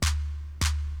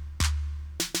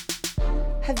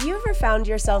Have you ever found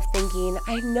yourself thinking,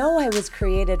 I know I was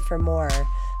created for more,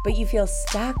 but you feel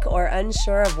stuck or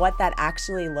unsure of what that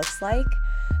actually looks like?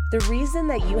 The reason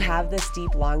that you have this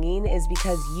deep longing is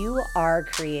because you are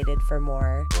created for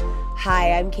more.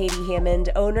 Hi, I'm Katie Hammond,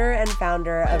 owner and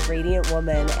founder of Radiant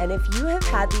Woman, and if you have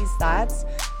had these thoughts,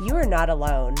 you are not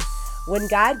alone. When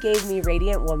God gave me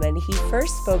Radiant Woman, He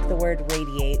first spoke the word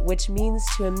radiate, which means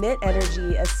to emit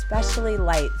energy, especially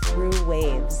light, through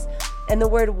waves. And the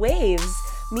word waves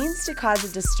means to cause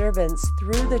a disturbance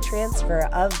through the transfer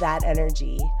of that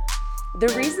energy. The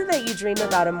reason that you dream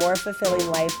about a more fulfilling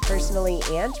life personally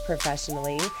and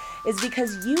professionally is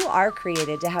because you are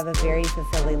created to have a very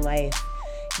fulfilling life.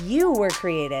 You were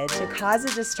created to cause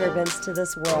a disturbance to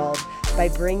this world by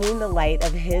bringing the light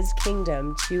of His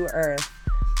kingdom to earth.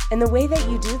 And the way that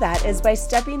you do that is by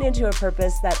stepping into a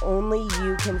purpose that only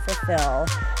you can fulfill.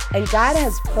 And God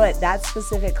has put that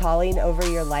specific calling over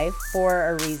your life for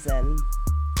a reason.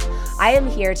 I am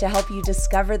here to help you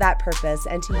discover that purpose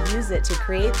and to use it to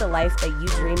create the life that you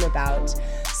dream about.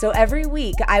 So every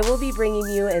week, I will be bringing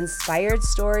you inspired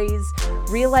stories,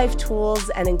 real-life tools,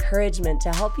 and encouragement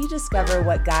to help you discover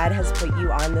what God has put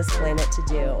you on this planet to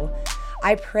do.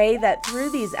 I pray that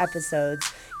through these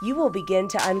episodes, you will begin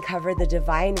to uncover the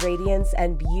divine radiance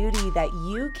and beauty that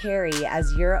you carry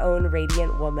as your own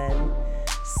radiant woman.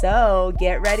 So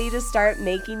get ready to start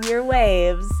making your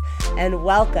waves, and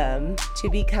welcome to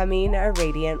becoming a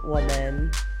radiant woman.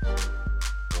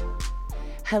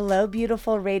 Hello,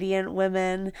 beautiful radiant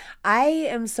women. I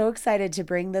am so excited to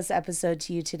bring this episode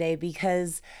to you today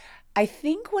because I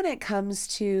think when it comes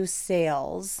to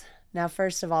sales, now,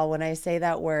 first of all, when I say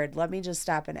that word, let me just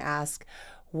stop and ask,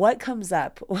 what comes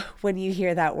up when you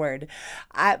hear that word?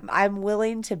 I'm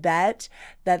willing to bet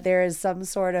that there is some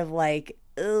sort of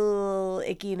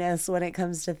ickiness when it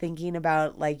comes to thinking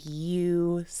about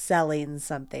you selling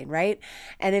something, right?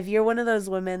 And if you're one of those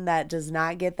women that does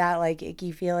not get that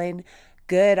icky feeling,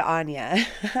 good on ya.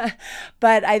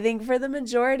 But I think for the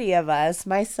majority of us,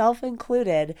 myself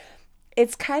included,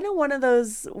 it's kind of one of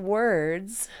those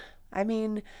words. I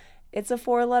mean, it's a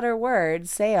 4-letter word,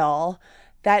 sale,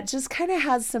 that just kind of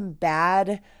has some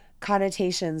bad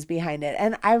connotations behind it.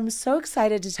 And I'm so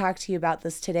excited to talk to you about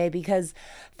this today because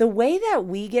the way that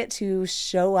we get to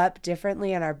show up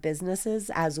differently in our businesses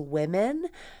as women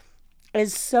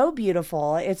is so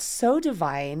beautiful. It's so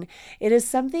divine. It is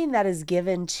something that is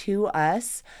given to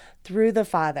us through the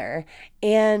Father.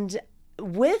 And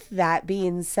with that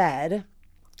being said,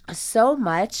 so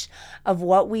much of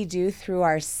what we do through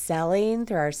our selling,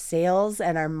 through our sales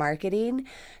and our marketing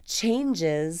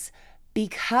changes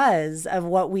because of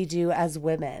what we do as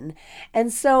women.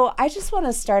 And so I just want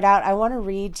to start out, I want to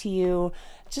read to you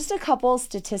just a couple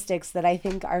statistics that I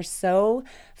think are so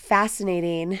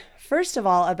fascinating. First of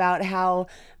all, about how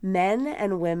men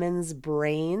and women's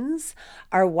brains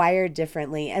are wired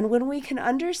differently. And when we can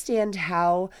understand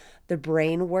how the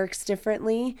brain works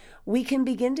differently, we can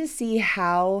begin to see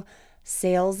how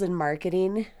sales and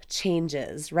marketing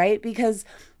changes, right? Because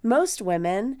most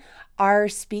women are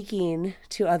speaking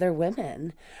to other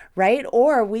women, right?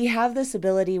 Or we have this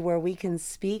ability where we can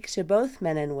speak to both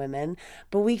men and women,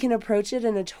 but we can approach it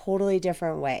in a totally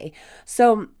different way.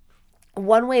 So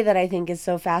one way that I think is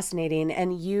so fascinating,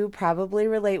 and you probably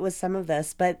relate with some of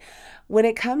this, but when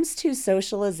it comes to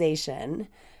socialization,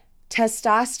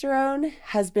 testosterone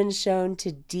has been shown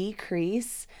to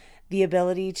decrease the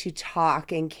ability to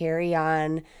talk and carry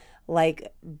on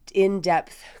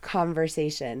in-depth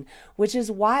conversation, which is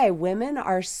why women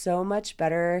are so much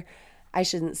better. I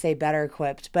shouldn't say better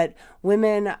equipped, but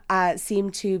women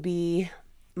seem to be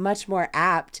much more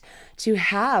apt to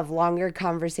have longer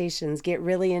conversations, get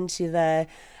really into the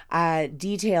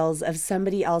details of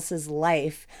somebody else's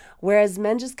life, whereas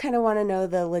men just kind of want to know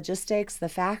the logistics, the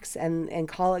facts, and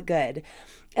call it good.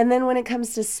 And then when it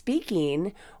comes to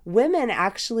speaking, women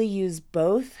actually use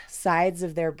both sides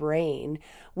of their brain,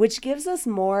 which gives us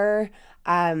more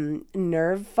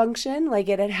nerve function.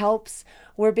 It helps.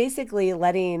 We're basically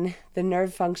letting the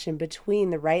nerve function between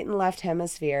the right and left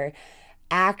hemisphere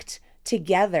act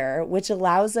together, which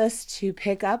allows us to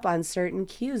pick up on certain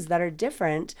cues that are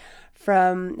different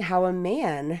from how a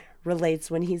man relates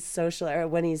when he's social or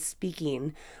when he's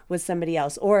speaking with somebody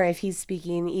else, or if he's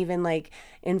speaking even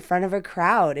in front of a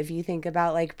crowd. If you think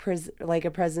about a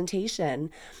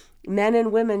presentation, men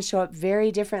and women show up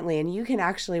very differently, and you can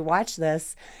actually watch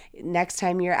this next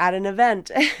time you're at an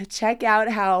event. Check out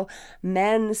how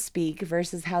men speak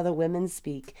versus how the women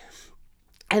speak.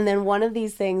 And then one of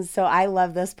these things, so I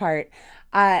love this part.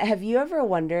 Have you ever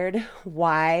wondered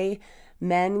why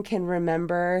men can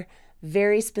remember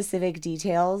very specific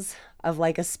details of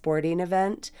a sporting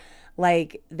event?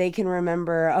 Like they can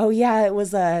remember, oh yeah, it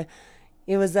was a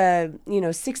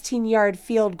 16-yard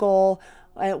field goal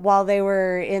while they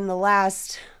were in the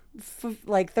last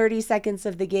like 30 seconds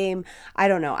of the game. I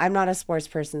don't know. I'm not a sports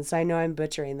person, so I know I'm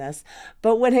butchering this.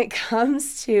 But when it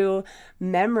comes to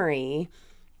memory,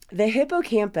 the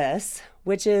hippocampus,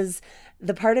 which is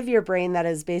the part of your brain that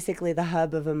is basically the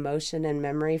hub of emotion and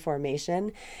memory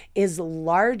formation, is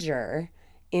larger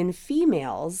in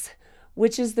females,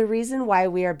 which is the reason why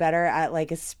we are better at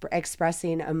like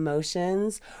expressing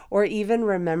emotions or even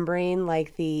remembering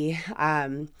like the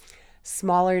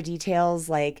smaller details,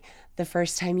 like the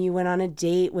first time you went on a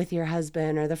date with your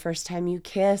husband or the first time you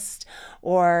kissed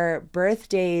or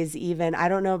birthdays even. I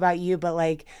don't know about you, but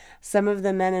like some of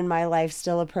the men in my life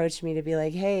still approach me to be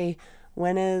like, hey,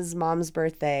 when is mom's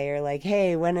birthday? Or like,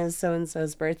 hey, when is so and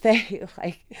so's birthday?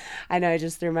 Like, I know I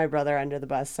just threw my brother under the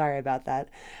bus. Sorry about that.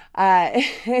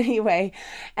 Anyway,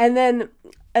 and then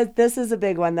this is a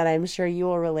big one that I'm sure you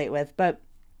will relate with, but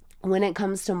when it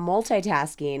comes to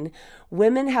multitasking,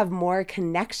 women have more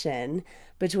connection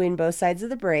between both sides of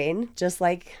the brain, just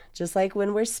like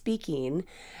when we're speaking,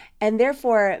 and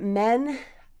therefore men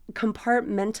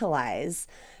compartmentalize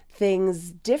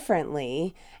things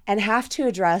differently and have to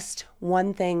address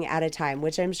one thing at a time,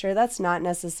 which I'm sure that's not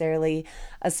necessarily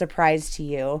a surprise to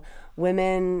you.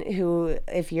 Women who,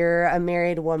 if you're a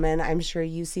married woman, I'm sure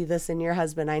you see this in your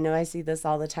husband. I know I see this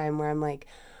all the time where I'm like,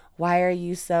 why are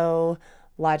you so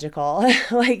logical?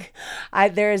 Like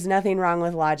there is nothing wrong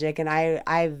with logic, and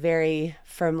I very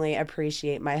firmly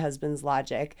appreciate my husband's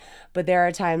logic, but there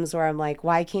are times where I'm like,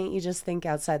 why can't you just think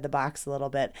outside the box a little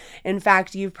bit? In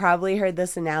fact, you've probably heard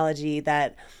this analogy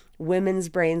that women's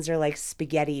brains are like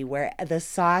spaghetti, where the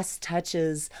sauce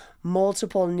touches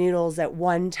multiple noodles at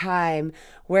one time,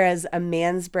 whereas a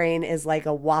man's brain is like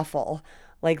a waffle.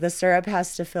 Like the syrup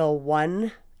has to fill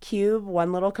one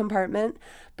little compartment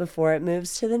before it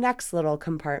moves to the next little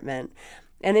compartment.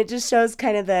 And it just shows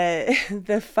kind of the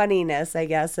the funniness, I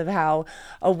guess, of how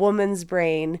a woman's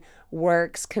brain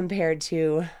works compared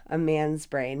to a man's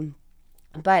brain.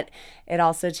 But it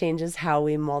also changes how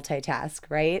we multitask,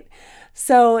 right?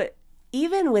 So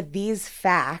even with these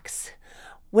facts,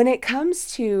 when it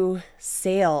comes to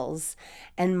sales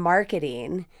and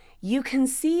marketing, you can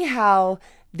see how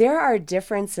there are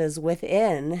differences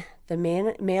within the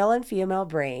male and female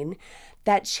brain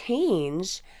that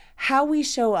change how we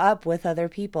show up with other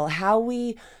people, how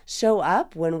we show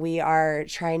up when we are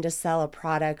trying to sell a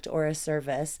product or a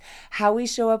service, how we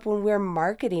show up when we're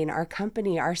marketing our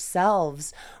company,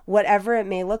 ourselves, whatever it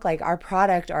may look like, our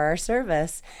product or our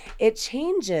service. It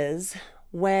changes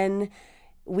when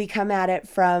we come at it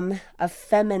from a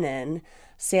feminine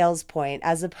sales point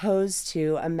as opposed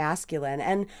to a masculine.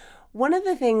 And one of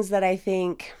the things that I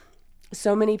think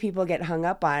so many people get hung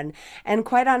up on, and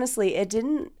quite honestly, I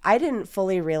didn't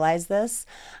fully realize this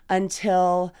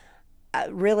until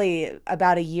really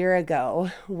about a year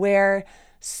ago, where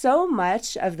so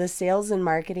much of the sales and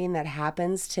marketing that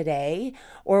happens today,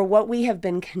 or what we have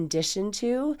been conditioned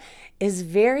to, is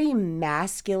very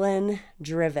masculine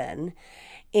driven.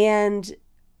 And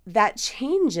that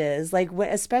changes, like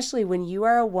especially when you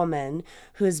are a woman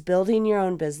who is building your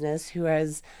own business, who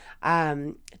is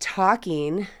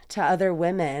talking to other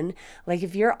women. Like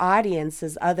if your audience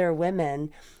is other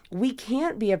women, we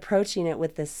can't be approaching it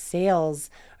with this sales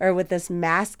or with this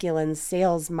masculine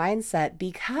sales mindset,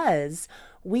 because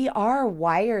we are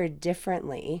wired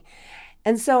differently.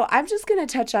 And so I'm just going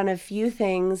to touch on a few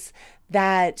things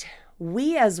that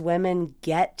we as women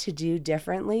get to do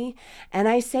differently. And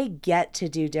I say get to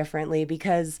do differently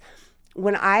because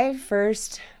when I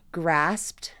first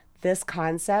grasped this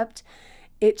concept,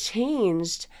 it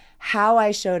changed how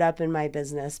I showed up in my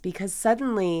business, because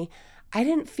suddenly I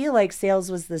didn't feel like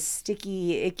sales was this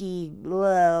sticky, icky,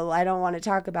 I don't want to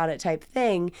talk about it type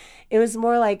thing. It was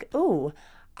more like, oh,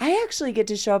 I actually get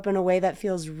to show up in a way that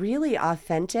feels really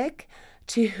authentic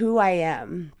to who I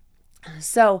am.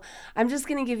 So I'm just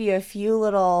going to give you a few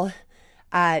little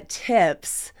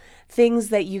tips, things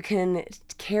that you can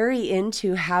carry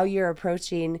into how you're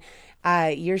approaching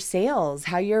your sales,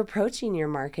 how you're approaching your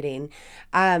marketing.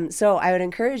 So I would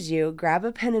encourage you, grab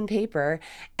a pen and paper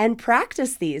and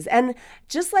practice these. And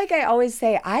just like I always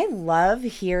say, I love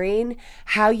hearing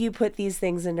how you put these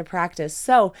things into practice.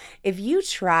 So if you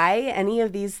try any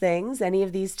of these things, any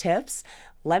of these tips,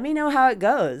 let me know how it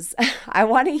goes. I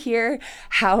want to hear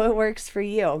how it works for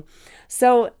you.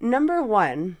 So, number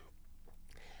one,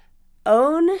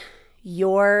 own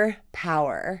your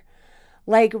power.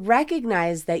 Like,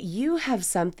 recognize that you have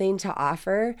something to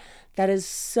offer that is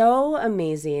so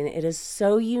amazing. It is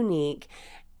so unique.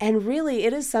 And really,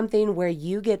 it is something where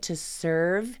you get to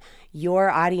serve your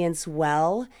audience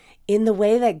well in the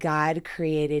way that God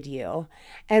created you.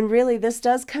 And really, this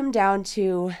does come down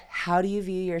to how do you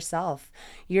view yourself,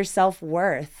 your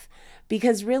self-worth?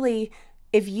 Because really,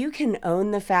 if you can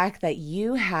own the fact that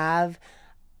you have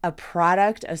a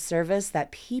product, a service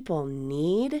that people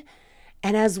need,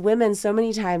 and as women, so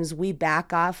many times we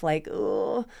back off like,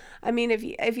 oh, I mean, if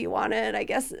you want it, I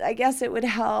guess it would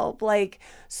help. Like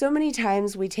so many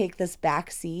times we take this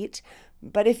back seat.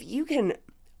 But if you can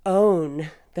own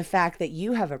the fact that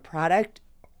you have a product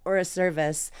or a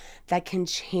service that can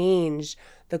change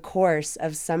the course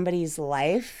of somebody's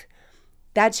life,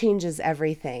 that changes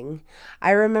everything. I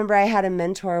remember I had a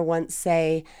mentor once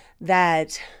say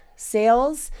that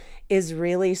sales is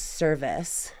really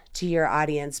service to your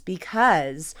audience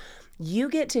because you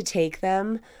get to take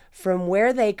them from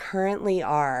where they currently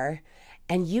are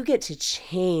and you get to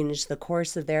change the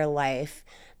course of their life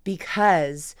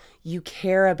because you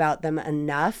care about them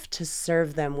enough to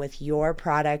serve them with your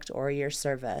product or your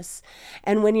service.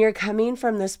 And when you're coming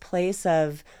from this place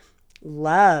of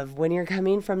love, when you're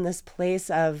coming from this place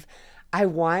of, I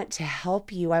want to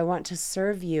help you, I want to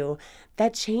serve you,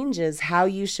 that changes how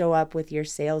you show up with your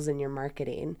sales and your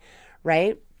marketing,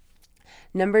 right?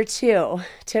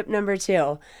 Tip number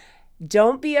two,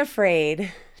 don't be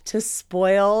afraid to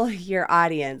spoil your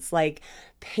audience. Like,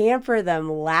 pamper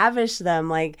them, lavish them.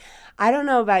 Like, I don't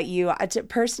know about you.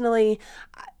 Personally,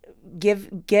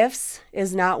 gifts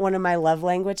is not one of my love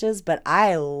languages, but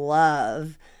I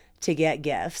love to get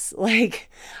gifts. Like,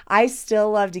 I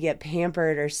still love to get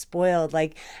pampered or spoiled.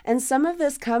 Like, and some of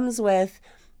this comes with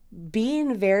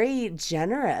being very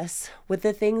generous with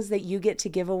the things that you get to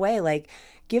give away. Like,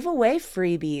 give away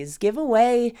freebies, give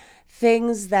away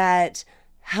things that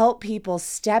help people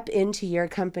step into your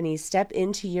company, step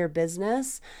into your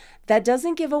business. That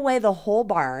doesn't give away the whole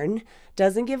barn,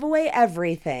 doesn't give away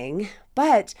everything,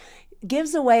 but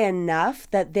gives away enough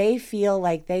that they feel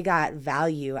like they got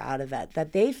value out of it,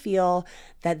 that they feel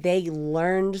that they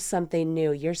learned something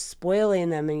new. You're spoiling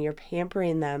them and you're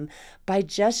pampering them by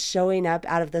just showing up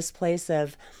out of this place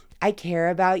of, I care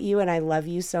about you and I love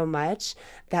you so much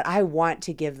that I want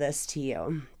to give this to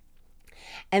you.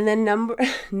 And then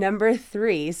number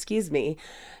three,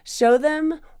 show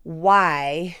them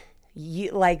why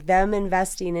you like them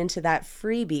investing into that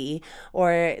freebie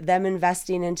or them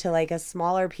investing into like a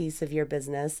smaller piece of your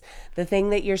business, the thing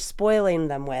that you're spoiling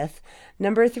them with.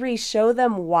 Number three, show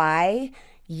them why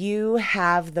you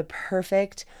have the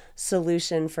perfect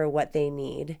solution for what they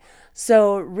need.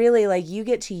 So really, like, you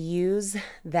get to use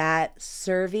that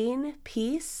serving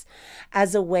piece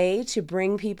as a way to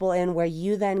bring people in where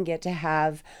you then get to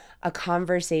have a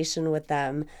conversation with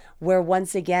them where,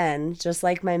 once again, just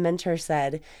like my mentor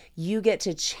said, you get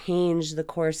to change the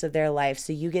course of their life.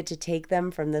 So you get to take them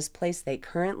from this place they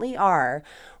currently are,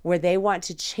 where they want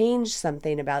to change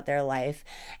something about their life,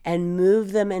 and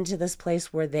move them into this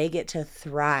place where they get to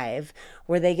thrive,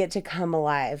 where they get to come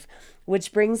alive.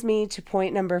 Which brings me to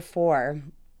point number 4.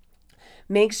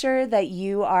 Make sure that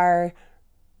you are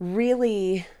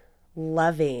really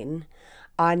loving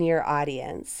on your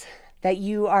audience, that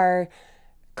you are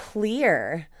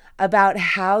clear about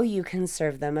how you can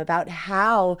serve them, about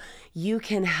how you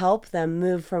can help them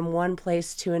move from one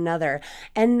place to another,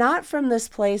 and not from this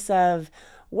place of,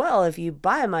 well, if you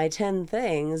buy my 10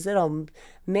 things, it'll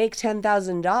make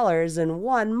 $10,000 in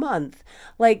 1 month.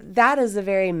 Like, that is a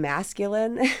very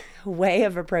masculine way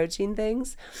of approaching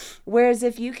things. Whereas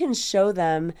if you can show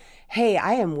them, hey,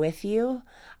 I am with you,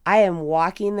 I am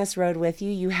walking this road with you,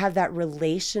 you have that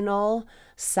relational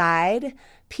side,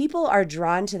 people are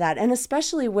drawn to that. And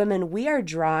especially women, we are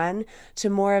drawn to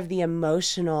more of the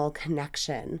emotional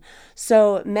connection.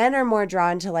 So men are more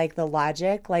drawn to like the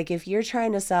logic. Like, if you're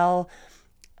trying to sell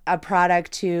a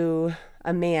product to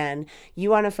a man,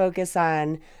 you want to focus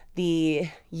on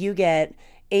you get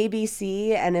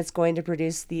ABC and it's going to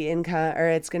produce the income, or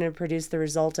it's going to produce the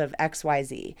result of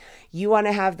XYZ. You want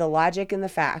to have the logic and the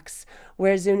facts.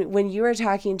 Whereas when you are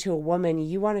talking to a woman,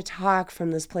 you want to talk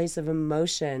from this place of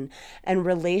emotion and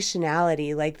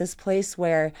relationality, like this place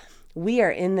where we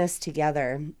are in this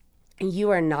together. You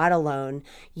are not alone.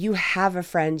 You have a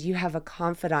friend, you have a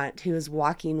confidant who is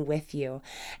walking with you,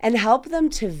 and help them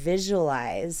to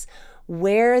visualize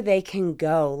where they can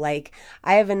go. Like,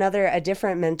 I have a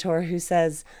different mentor who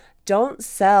says, don't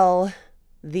sell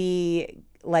the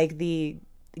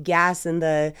gas and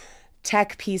the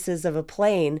tech pieces of a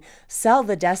plane, sell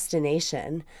the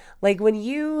destination. Like, when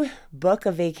you book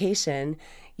a vacation,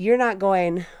 you're not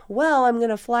going, well, I'm going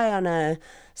to fly on a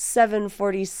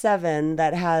 747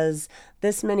 that has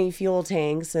this many fuel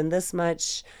tanks and this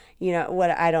much,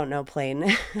 I don't know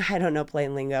plane. I don't know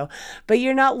plane lingo, but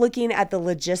you're not looking at the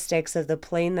logistics of the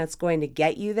plane that's going to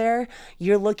get you there.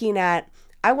 You're looking at,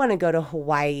 I want to go to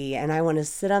Hawaii and I want to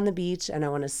sit on the beach and I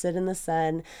want to sit in the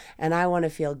sun and I want to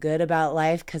feel good about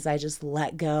life because I just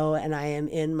let go and I am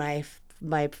in my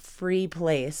free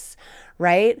place,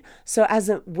 right? So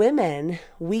as women,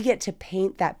 we get to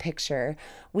paint that picture.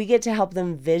 We get to help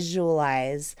them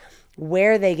visualize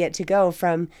where they get to go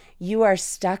from. You are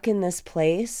stuck in this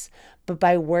place, but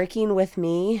by working with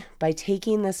me, by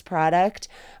taking this product,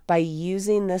 by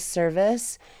using this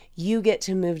service, you get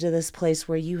to move to this place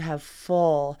where you have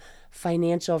full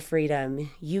financial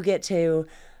freedom. You get to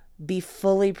be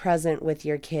fully present with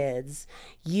your kids.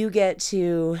 You get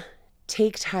to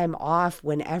take time off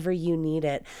whenever you need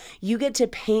it. You get to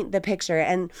paint the picture.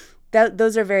 And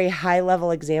those are very high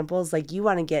level examples. Like, you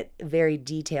want to get very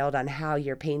detailed on how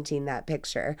you're painting that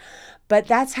picture. But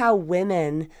that's how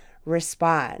women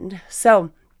respond.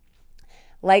 So,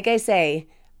 like I say,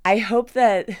 I hope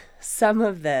that some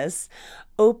of this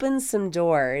opens some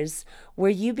doors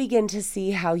where you begin to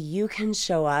see how you can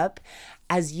show up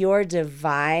as your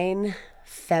divine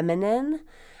feminine,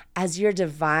 as your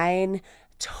divine,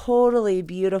 totally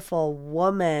beautiful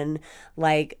woman,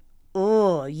 like,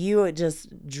 oh, you are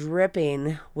just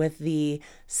dripping with the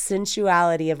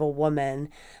sensuality of a woman,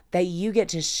 that you get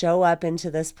to show up into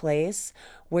this place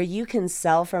where you can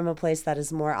sell from a place that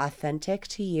is more authentic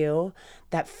to you,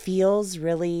 that feels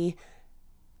really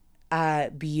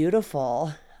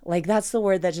beautiful. Like, that's the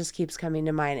word that just keeps coming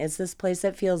to mind. It's this place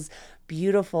that feels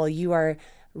beautiful. You are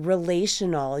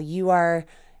relational. You are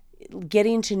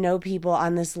getting to know people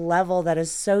on this level that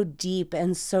is so deep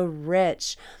and so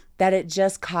rich that it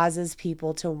just causes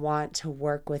people to want to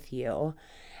work with you.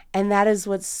 And that is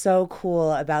what's so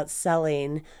cool about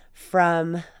selling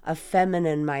from a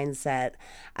feminine mindset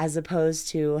as opposed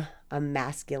to a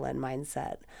masculine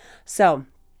mindset. So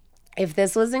if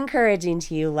this was encouraging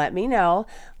to you, let me know.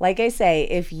 Like I say,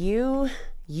 if you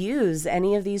use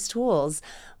any of these tools,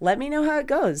 let me know how it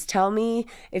goes. Tell me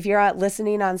if you're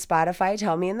listening on Spotify,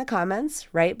 tell me in the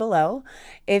comments right below.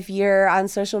 If you're on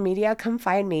social media, come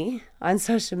find me on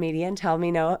social media and tell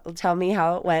me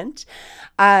how it went.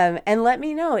 And let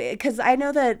me know, because I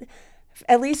know that,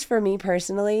 at least for me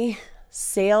personally,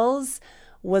 sales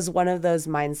was one of those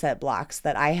mindset blocks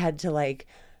that I had to I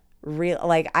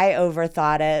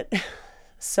overthought it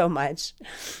so much.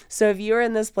 So if you're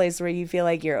in this place where you feel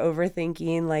like you're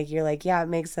overthinking, like you're like, yeah, it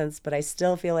makes sense, but I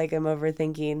still feel like I'm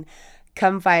overthinking,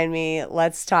 come find me.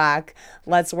 Let's talk.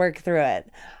 Let's work through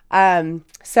it.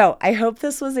 So I hope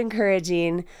this was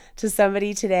encouraging to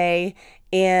somebody today.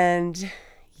 And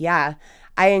yeah,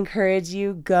 I encourage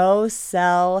you, go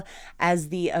sell as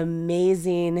the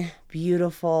amazing,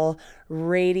 beautiful,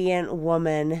 radiant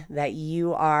woman that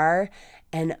you are,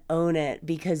 and own it,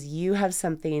 because you have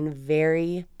something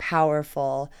very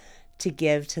powerful to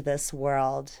give to this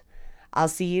world. I'll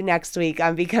see you next week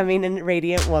on Becoming a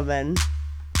Radiant Woman.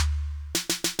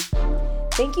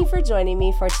 Thank you for joining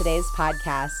me for today's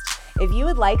podcast. If you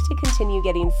would like to continue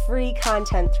getting free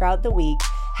content throughout the week,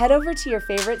 head over to your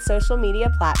favorite social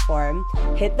media platform,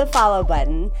 hit the follow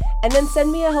button, and then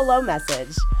send me a hello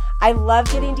message. I love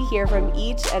getting to hear from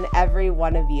each and every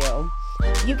one of you.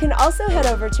 You can also head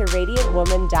over to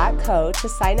radiantwoman.co to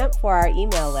sign up for our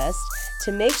email list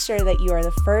to make sure that you are the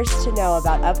first to know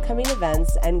about upcoming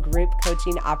events and group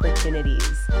coaching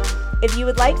opportunities. If you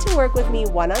would like to work with me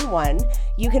one-on-one,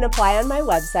 you can apply on my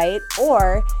website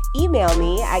or email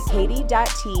me at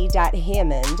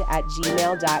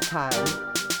katie.t.hammond@gmail.com.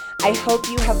 I hope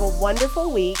you have a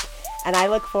wonderful week, and I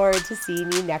look forward to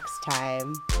seeing you next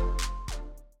time.